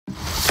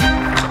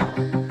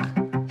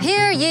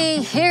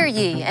Hear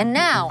ye, and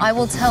now I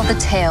will tell the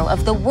tale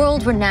of the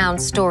world-renowned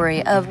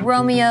story of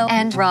Romeo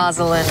and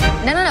Rosaline.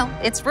 No,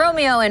 it's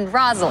Romeo and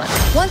Rosaline.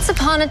 Once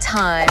upon a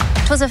time,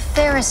 'twas a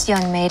fairest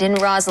young maiden,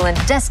 Rosaline,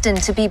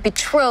 destined to be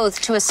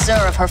betrothed to a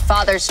sir of her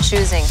father's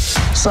choosing.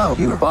 So,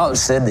 your father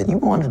said that you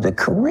wanted a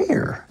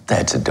career.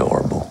 That's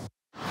adorable.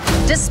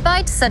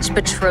 Despite such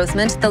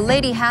betrothment, the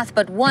lady hath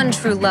but one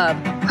true love,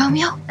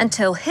 Romeo,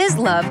 until his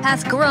love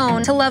hath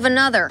grown to love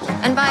another.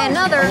 And by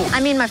another, I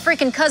mean my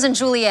freaking cousin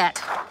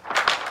Juliet.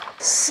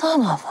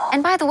 Son of a...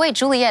 And by the way,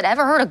 Juliet,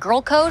 ever heard of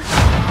girl code?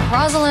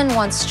 Rosaline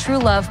wants true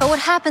love, but what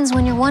happens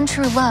when your one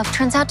true love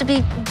turns out to be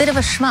a bit of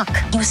a schmuck?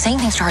 He was saying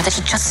things to her that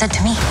he just said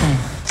to me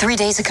 3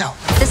 days ago.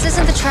 This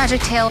isn't the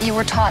tragic tale you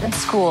were taught in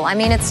school. I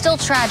mean, it's still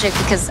tragic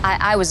because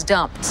I was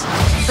dumped.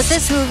 But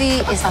this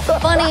movie is a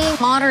funny,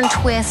 modern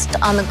twist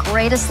on the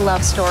greatest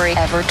love story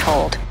ever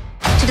told.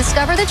 To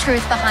discover the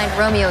truth behind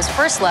Romeo's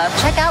first love,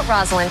 check out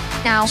Rosaline,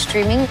 now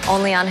streaming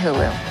only on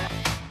Hulu.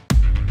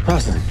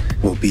 Rosaline,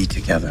 we'll be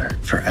together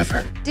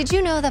forever. Did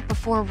you know that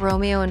before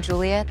Romeo and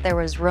Juliet, there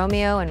was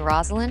Romeo and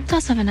Rosaline? It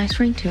does have a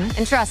nice ring to it.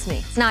 And trust me,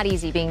 it's not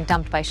easy being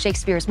dumped by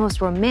Shakespeare's most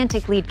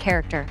romantic lead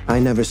character. I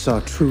never saw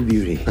true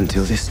beauty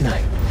until this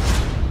night.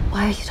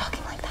 Why are you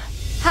talking like that?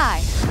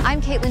 Hi, I'm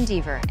Kaitlyn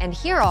Dever, and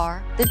here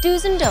are the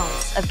do's and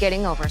don'ts of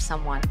getting over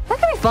someone. That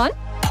could be fun.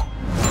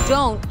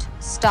 Don't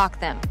stalk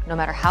them, no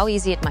matter how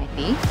easy it might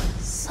be.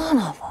 Son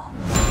of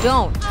a...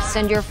 Don't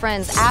send your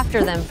friends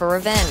after them for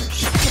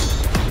revenge.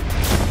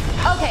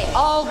 Okay,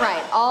 all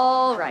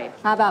right.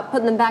 How about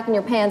putting them back in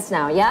your pants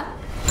now, yeah?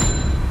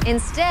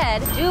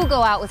 Instead, do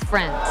go out with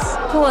friends.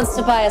 Who wants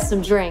to buy us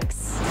some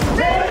drinks?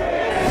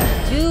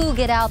 Do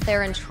get out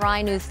there and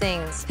try new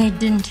things. They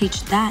didn't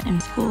teach that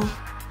in school.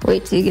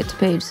 Wait till you get to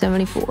page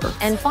 74.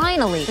 And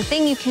finally, the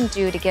thing you can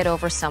do to get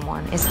over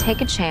someone is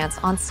take a chance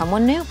on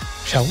someone new.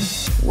 Shall we?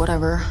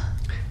 Whatever.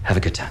 Have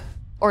a good time.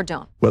 Or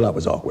don't. Well, that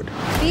was awkward.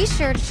 Be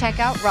sure to check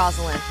out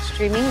Rosaline,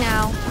 streaming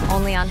now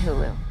only on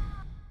Hulu.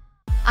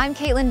 I'm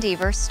Kaitlyn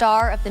Dever,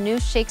 star of the new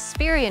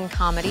Shakespearean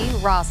comedy,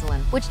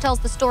 Rosaline, which tells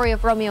the story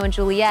of Romeo and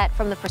Juliet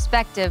from the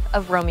perspective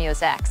of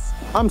Romeo's ex.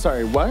 I'm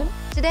sorry, what?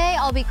 Today,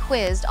 I'll be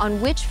quizzed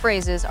on which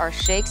phrases are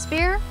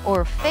Shakespeare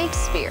or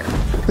Fakespeare.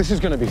 This is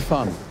gonna be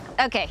fun.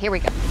 Okay, here we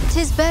go.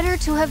 'Tis better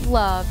to have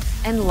loved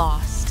and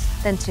lost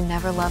than to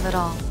never love at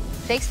all.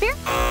 Shakespeare?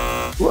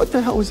 What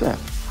the hell was that?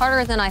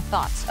 Harder than I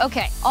thought.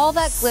 Okay, all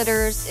that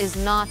glitters is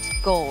not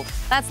gold.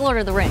 That's Lord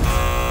of the Rings.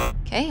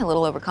 Okay, a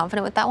little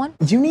overconfident with that one.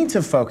 You need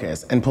to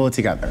focus and pull it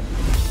together.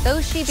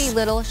 Though she be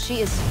little, she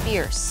is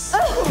fierce.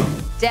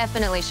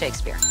 Definitely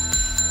Shakespeare.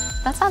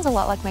 That sounds a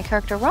lot like my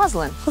character,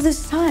 Rosaline. Well,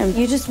 this time,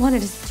 you just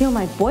wanted to steal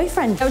my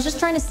boyfriend. I was just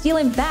trying to steal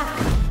him back.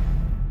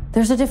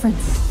 There's a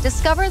difference.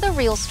 Discover the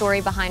real story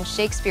behind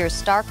Shakespeare's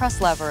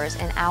star-crossed lovers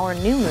in our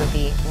new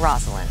movie,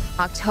 Rosaline,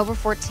 October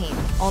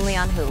 14th, only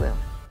on Hulu.